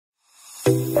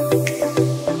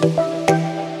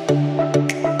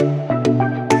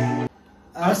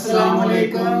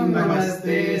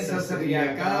श्री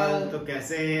अकाल। तो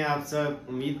कैसे हैं आप सब?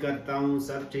 उम्मीद करता हूँ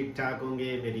सब ठीक ठाक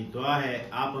होंगे। मेरी दुआ है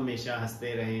आप हमेशा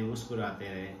हंसते रहें, मुस्कुराते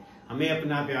रहें, हमें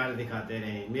अपना प्यार दिखाते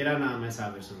रहें। मेरा नाम है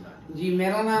साबिर सुल्तानी जी,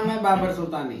 मेरा नाम है बाबर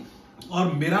सुल्तानी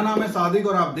और मेरा नाम है सादिक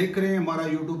और आप देख रहे हैं हमारा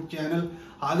यूट्यूब चैनल।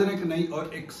 हाजिर है एक नई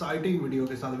और एक्साइटिंग वीडियो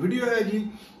के साथ। वीडियो है जी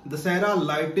दशहरा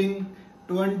लाइटिंग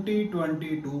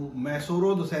 2022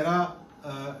 मैसूर दशहरा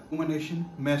इल्यूमिनेशन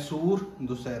मैसूर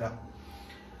दशहरा।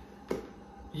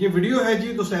 ये वीडियो है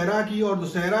जी दशहरा की और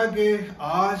दशहरा के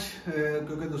आज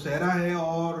क्योंकि दशहरा है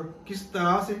और किस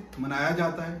तरह से मनाया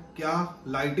जाता है, क्या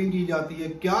लाइटिंग की जाती है,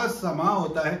 क्या समा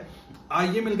होता है,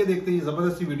 आइए मिलकर देखते हैं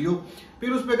जबरदस्ती वीडियो, फिर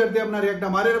उस पर करते हैं अपना रिएक्ट।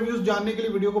 हमारे रिव्यूज जानने के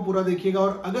लिए वीडियो को पूरा देखिएगा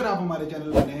और अगर आप हमारे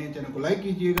चैनल पर नए हैं चैनल को लाइक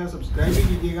कीजिएगा, सब्सक्राइब भी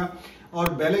कीजिएगा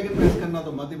और बेल आइकन प्रेस करना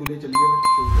तो मत ही भूलिए। चलिए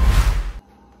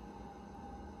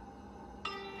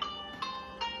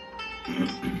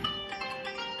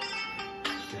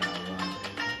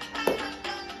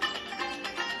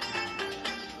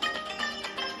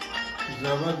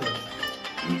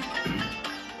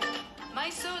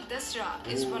Mysore Dasara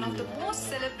is one of the most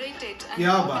celebrated and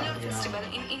क्या popular बात है, festival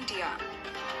in India.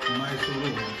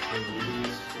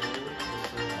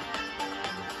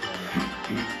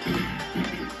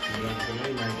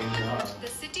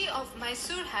 The city of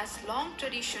Mysore has long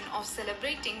tradition of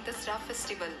celebrating the Dasara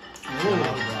festival.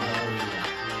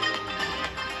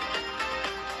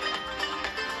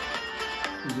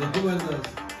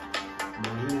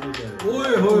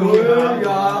 ओए होए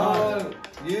यार,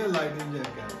 ये लाइटिंग चेक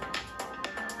कर।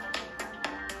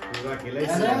 पूरा किला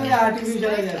ये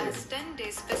आर्टिफिशियल है Described as 10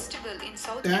 days festival in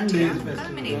South 10 India, days festival.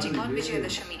 culminating on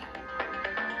Vijayadashami.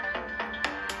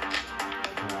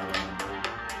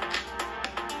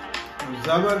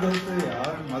 जबरदस्त है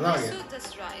यार, मजा आ गया। Mysore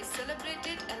Dasara is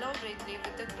celebrated elaborately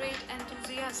with a great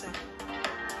enthusiasm.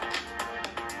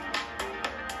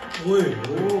 ओए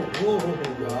हो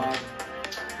यार,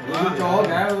 वो चौक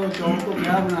है, वो चौक को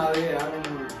क्या बना रहे हैं यार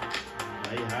उन्होंने।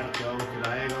 भाई हर चौक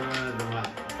खिलाएगा उन्होंने,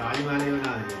 ताजमहल ही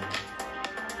बना दिया।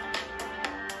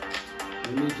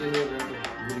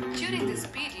 During this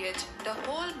period, the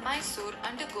whole Mysore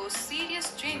undergoes serious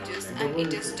changes and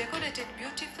it is decorated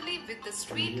beautifully with the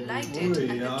street lighted and the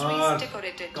यार, trees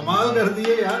decorated. कमाल कर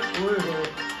दिए यार। ओए हो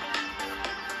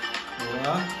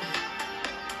वाह,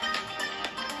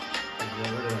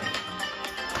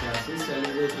 कैसी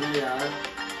सेलिब्रेशन है यार।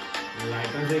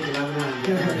 लाइटों से किला बना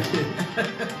दिया।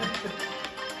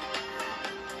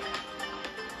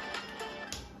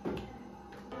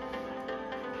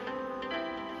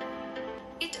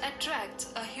 It attracts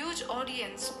a huge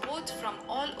audience both from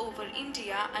all over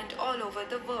India and all over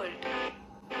the world.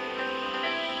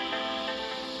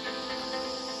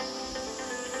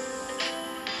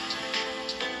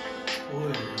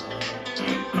 ओए यार,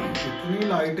 इतनी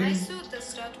lighting. Mysore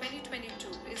Dasara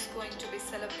 2022 is going to be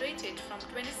celebrated from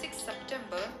 26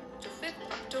 September to 5th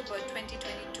October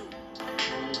 2022.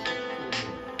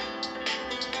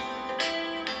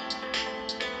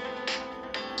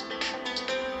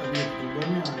 अभी अक्टूबर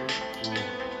में आ गया।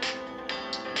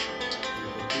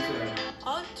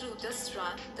 All through Dasara,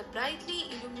 the brightly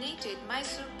illuminated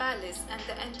Mysore Palace and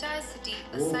the entire city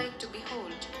a sight to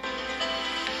behold.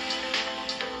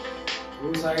 वो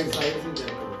side से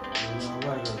देखो।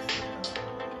 जबरदस्त है यार।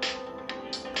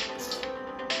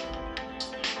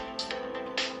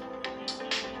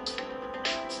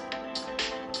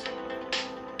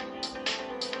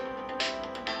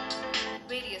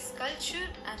 Various culture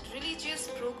and religious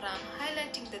program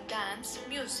highlighting the dance,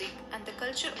 music and the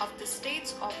culture of the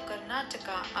states of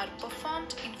Karnataka are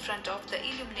performed in front of the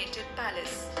illuminated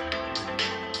palace.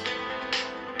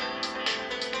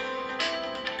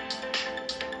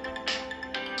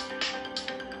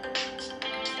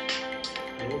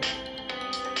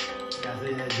 कैसे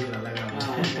ये झूला लगा।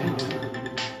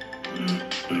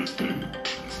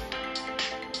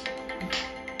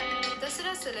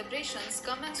 Dasara celebrations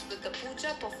commence with the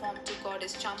puja performed to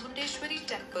goddess Chamundeshwari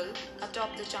temple atop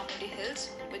the Chamundi hills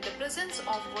with the presence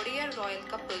of warrior royal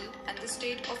couple and the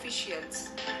state officials.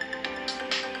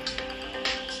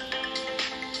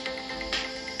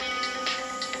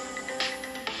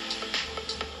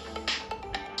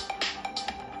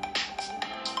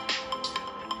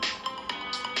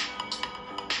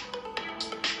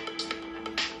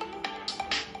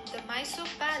 The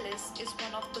Mysore Palace is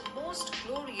one of the most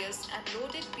glorious and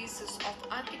loaded pieces of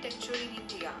architecture in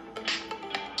India.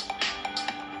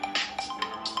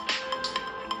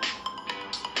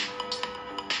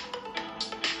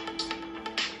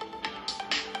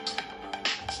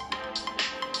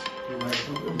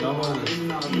 क्या बात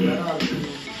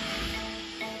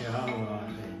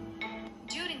है।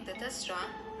 During the Dasara Dasra,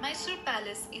 Mysore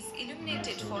Palace is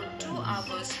illuminated for 2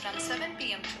 hours from 7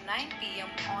 p.m. to 9 p.m.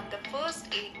 on the first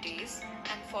 8 days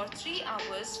and for 3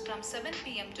 hours from 7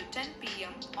 p.m. to 10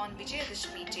 p.m. on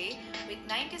Vijayadashmi Day with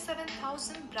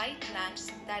 97,000 bright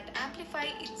lamps that amplify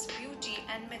its beauty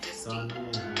and majesty.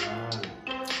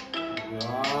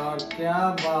 यार क्या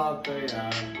बात है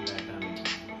यार,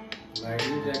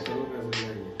 lighting check करो कैसे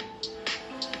लगी।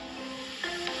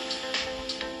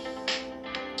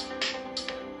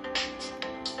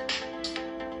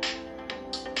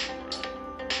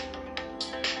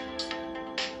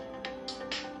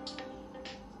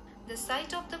 The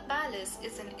sight of the palace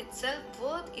is in itself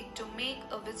worth it to make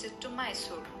a visit to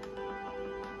Mysore.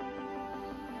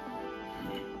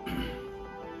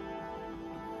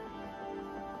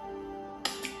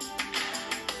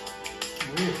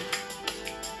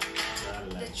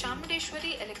 The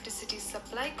Chamundeshwari Electricity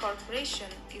Supply Corporation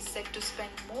is set to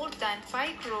spend more than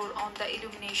 5 crore on the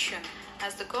illumination,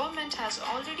 as the government has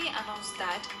already announced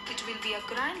that it will be a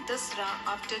grand Dasra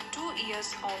after 2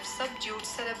 years of subdued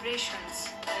celebrations.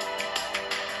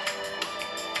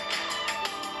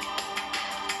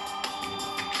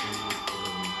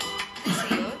 This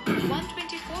year,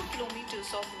 124 kilometers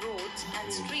of roads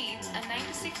and streets and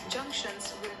 96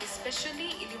 junctions will be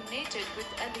specially illuminated with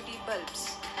LED bulbs.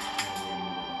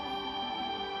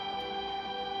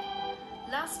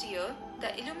 Last year, the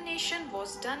illumination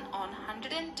was done on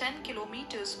 110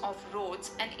 kilometers of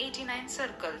roads and 89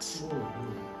 circles.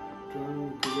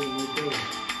 10 kilometers.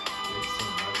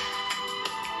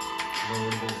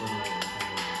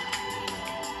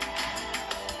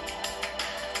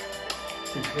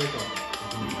 पिछले का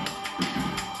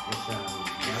अच्छा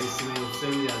 22 में उससे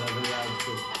भी ज़्यादा था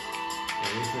आपको।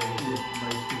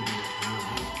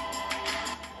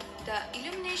 The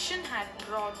illumination had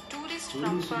brought tourists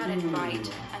from far and wide,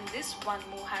 and this one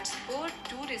move had spurred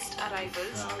tourist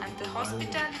arrivals, and the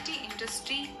hospitality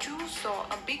industry too saw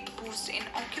a big boost in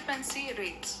occupancy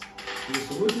rates. ये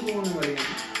सुबह सुबह होने वाली है।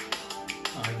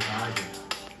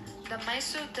 The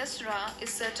Mysore Dasra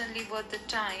is certainly worth the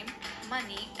time,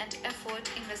 money and effort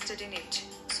invested in it.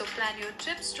 So plan your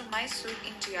trips to Mysore,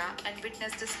 India and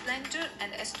witness the splendor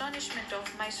and astonishment of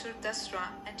Mysore Dasra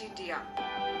and India.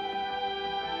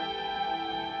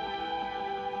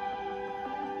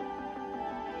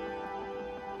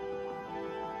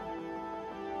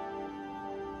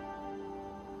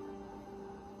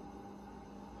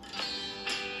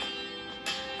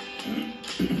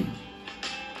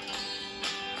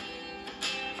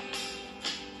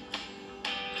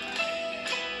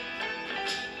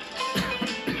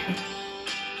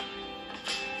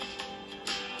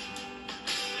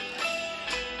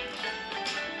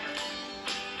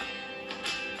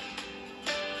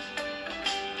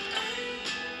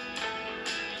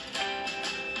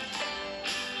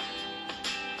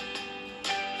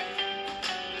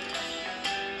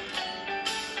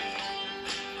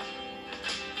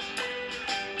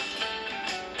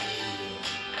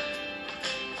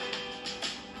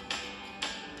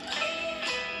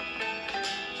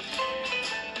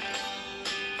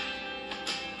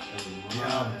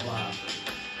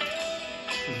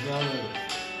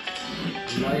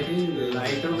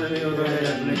 लाइटों में भी उन्होंने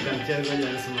अपने culture को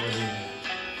जरा समझ लिया।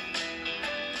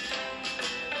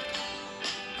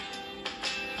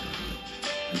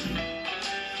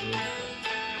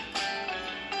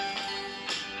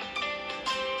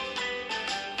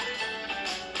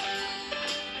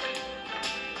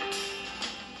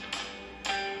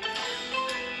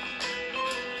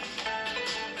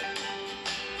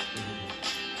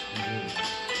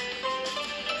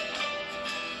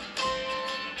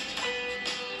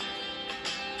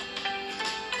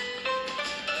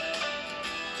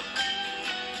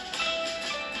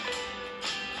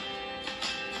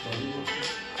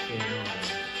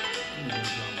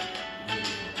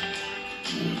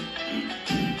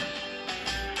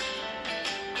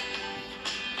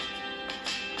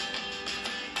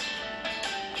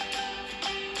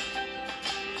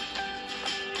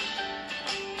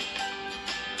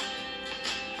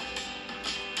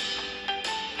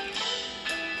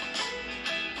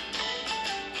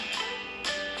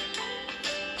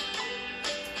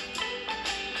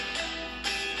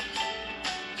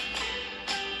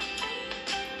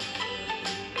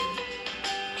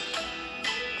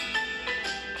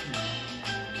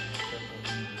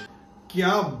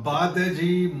 क्या बात है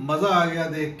जी, मजा आ गया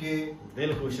देख के।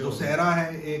 दिल खुश हो। दशहरा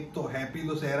है, एक तो हैप्पी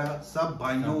दशहरा सब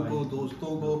भाइयों को,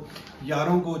 दोस्तों को,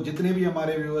 यारों को, जितने भी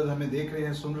हमारे व्यूअर्स हमें देख रहे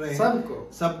हैं, सुन रहे हैं,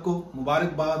 सबको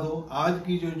मुबारकबाद हो। आज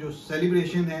की जो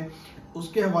सेलिब्रेशन है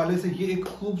उसके हवाले से ये एक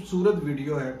खूबसूरत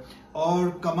वीडियो है और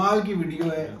कमाल की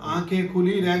वीडियो है। आंखें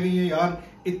खुली रह गई हैं यार,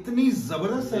 इतनी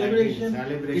जबरदस्त सेलिब्रेशन,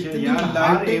 इतनी यार,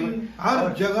 लाइटिंग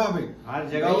हर जगह भाई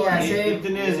ऐसे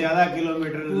इतने ज्यादा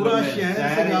किलोमीटर पूरा शहर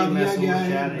सजा दिया गया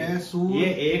है। मैसूर, ये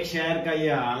एक शहर का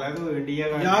ये हाल है तो इंडिया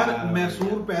का यार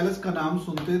मैसूर पैलेस का नाम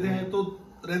सुनते थे तो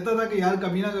रहता था कि यार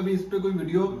कभी ना कभी इस पे कोई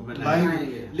वीडियो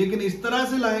लाएंगे, लेकिन इस तरह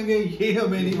से लाएंगे ये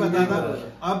हमें नहीं पता था।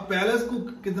 अब पैलेस को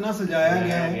कितना सजाया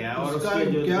गया है, उसका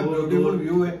क्या ब्यूटीफुल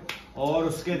व्यू है, और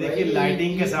उसके देखिए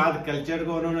लाइटिंग के साथ कल्चर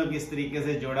को उन्होंने किस तरीके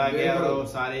से जोड़ा गया, और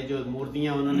सारे जो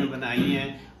मूर्तियां उन्होंने बनाई हैं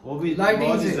वो भी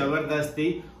बहुत ही जबरदस्त थी।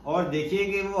 और देखिए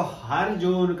कि वो हर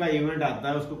जो उनका इवेंट आता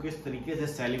है उसको किस तरीके से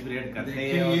सेलिब्रेट करते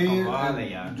हैं। और कमाल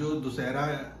है यार, जो दशहरा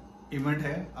इवेंट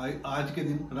है आज के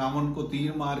दिन रावण को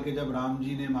तीर मार के जब राम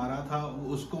जी ने मारा था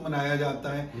उसको मनाया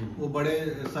जाता है। वो बड़े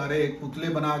सारे पुतले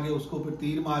बना के उसको फिर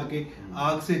तीर मार के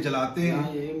आग से जलाते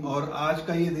हैं, और आज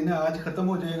का ये दिन है, आज खत्म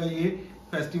हो जाएगा ये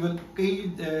फेस्टिवल।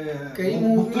 कई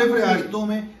मुख्तलिफ रियासतों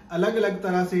में अलग अलग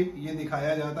तरह से ये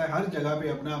दिखाया जाता है, हर जगह पे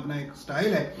अपना अपना एक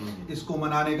स्टाइल है इसको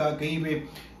मनाने का। कहीं पे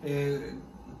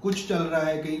कुछ चल रहा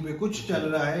है, कहीं पे कुछ चल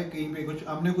रहा है, कहीं पे कुछ।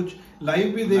 हमने कुछ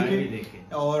लाइव भी देखे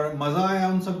और मजा आया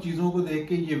उन सब चीजों को देख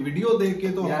के, ये वीडियो देख के।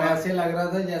 तो यार ऐसे लग रहा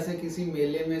था जैसे किसी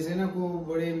मेले में से ना, को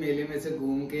बड़े मेले में से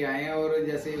घूम के आए हैं, और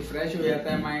जैसे फ्रेश हो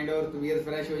जाता है माइंड और तबीयत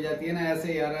फ्रेश हो जाती है ना,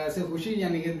 ऐसे यार ऐसे खुशी,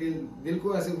 यानी कि दिल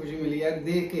को ऐसे खुशी मिली यार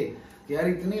देख के कि यार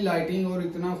इतनी लाइटिंग और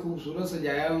इतना खूबसूरत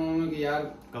सजाया उन्होंने कि यार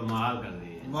कमाल कर दी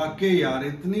है वाकई यार।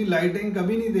 इतनी लाइटिंग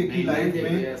कभी नहीं देखी लाइफ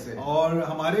में, और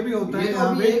हमारे भी होता है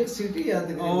यहाँ पे एक सिटी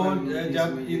है। और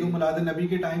जब ईद उल मिलाद नबी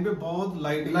के टाइम पे बहुत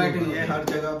लाइटिंग है हर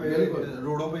जगह पे,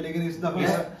 रोडों पे, लेकिन इस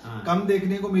दफा कम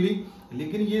देखने को मिली।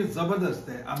 लेकिन ये जबरदस्त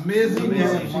है, अमेजिंग है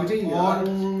और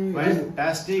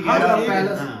फैंटास्टिक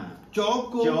है। चौक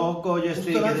को जिस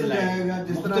तरीके से सजाएगा,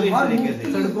 जिस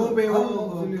तरह सड़कों पे वो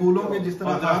फूलों के जिस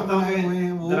तरह हार बनाए हुए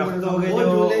हैं, वो दरख्तों के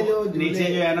जो नीचे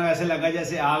जो है ना ऐसे लगा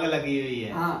जैसे आग लगी हुई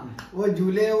है। हाँ, वो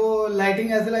झूले, वो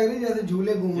लाइटिंग ऐसे लग रही है जैसे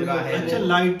झूले घूम रहे हैं। अच्छा,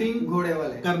 लाइटिंग घोड़े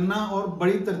वाले करना और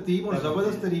बड़ी तरतीब और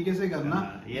जबरदस्त तरीके से करना,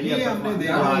 ये हमने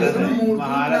देखा।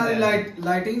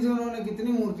 लाइटिंग से उन्होंने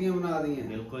कितनी मूर्तियां बना दी हैं।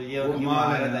 बिल्कुल, ये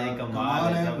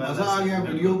कमाल है। मजा आ गया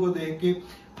वीडियो को देख के।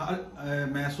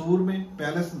 मैसूर में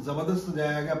पैलेस जबरदस्त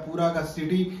सजाया गया, पूरा का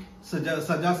सिटी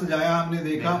सजा सजाया हमने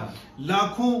देखा।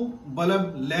 लाखों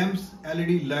बल्ब, लैंप्स,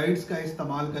 एलईडी लाइट्स का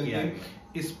इस्तेमाल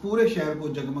करके इस पूरे शहर को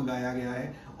जगमगाया गया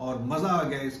है, और मजा आ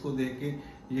गया इसको देख के।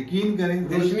 यकीन करें,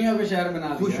 रोशनियों का शहर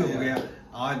बना खुश हो गया।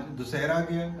 आज दशहरा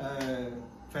के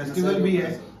फेस्टिवल भी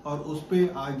है, और उस पे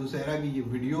आज दशहरा की ये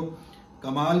वीडियो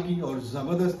कमाल की और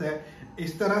जबरदस्त है।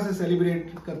 इस तरह से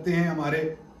सेलिब्रेट करते हैं हमारे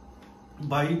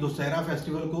भाई दशहरा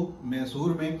फेस्टिवल को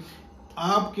मैसूर में।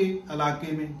 आपके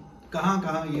इलाके में कहाँ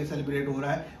कहाँ ये सेलिब्रेट हो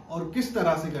रहा है और किस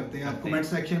तरह से करते हैं, आप कमेंट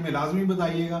सेक्शन में लाजमी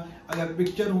बताइएगा। अगर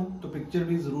पिक्चर हो तो पिक्चर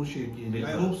भी जरूर शेयर कीजिएगा।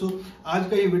 आई होप सो आज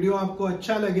का ये वीडियो आपको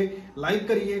अच्छा लगे, लाइक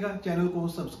करिएगा, चैनल को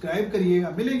सब्सक्राइब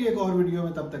करिएगा। मिलेंगे एक और वीडियो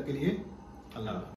में, तब तक के लिए अल्लाह।